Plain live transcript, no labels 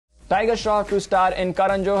Tiger Shroff to star in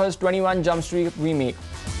Karan Johar's 21 Jump Street remake.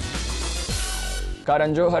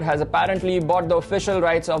 Karan Johar has apparently bought the official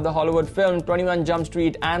rights of the Hollywood film 21 Jump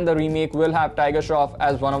Street, and the remake will have Tiger Shroff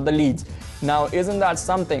as one of the leads. Now, isn't that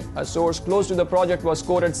something? A source close to the project was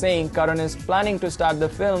quoted saying Karan is planning to start the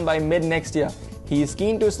film by mid-next year. He is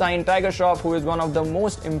keen to sign Tiger Shroff, who is one of the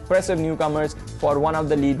most impressive newcomers, for one of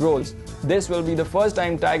the lead roles. This will be the first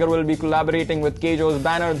time Tiger will be collaborating with Kajol's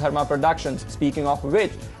banner Dharma Productions. Speaking of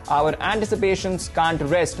which, our anticipations can't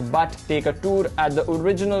rest but take a tour at the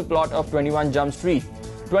original plot of 21 Jump Street.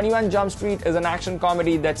 21 Jump Street is an action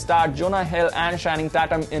comedy that starred Jonah and Channing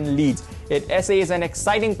Tatum in leads. It essays an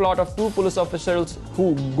exciting plot of two police officials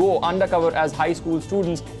who go undercover as high school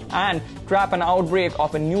students and trap an outbreak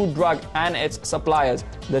of a new drug and its suppliers.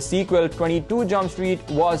 The sequel, 22 Jump Street,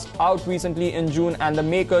 was out recently in June, and the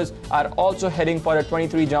makers are also heading for a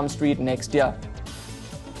 23 Jump Street next year.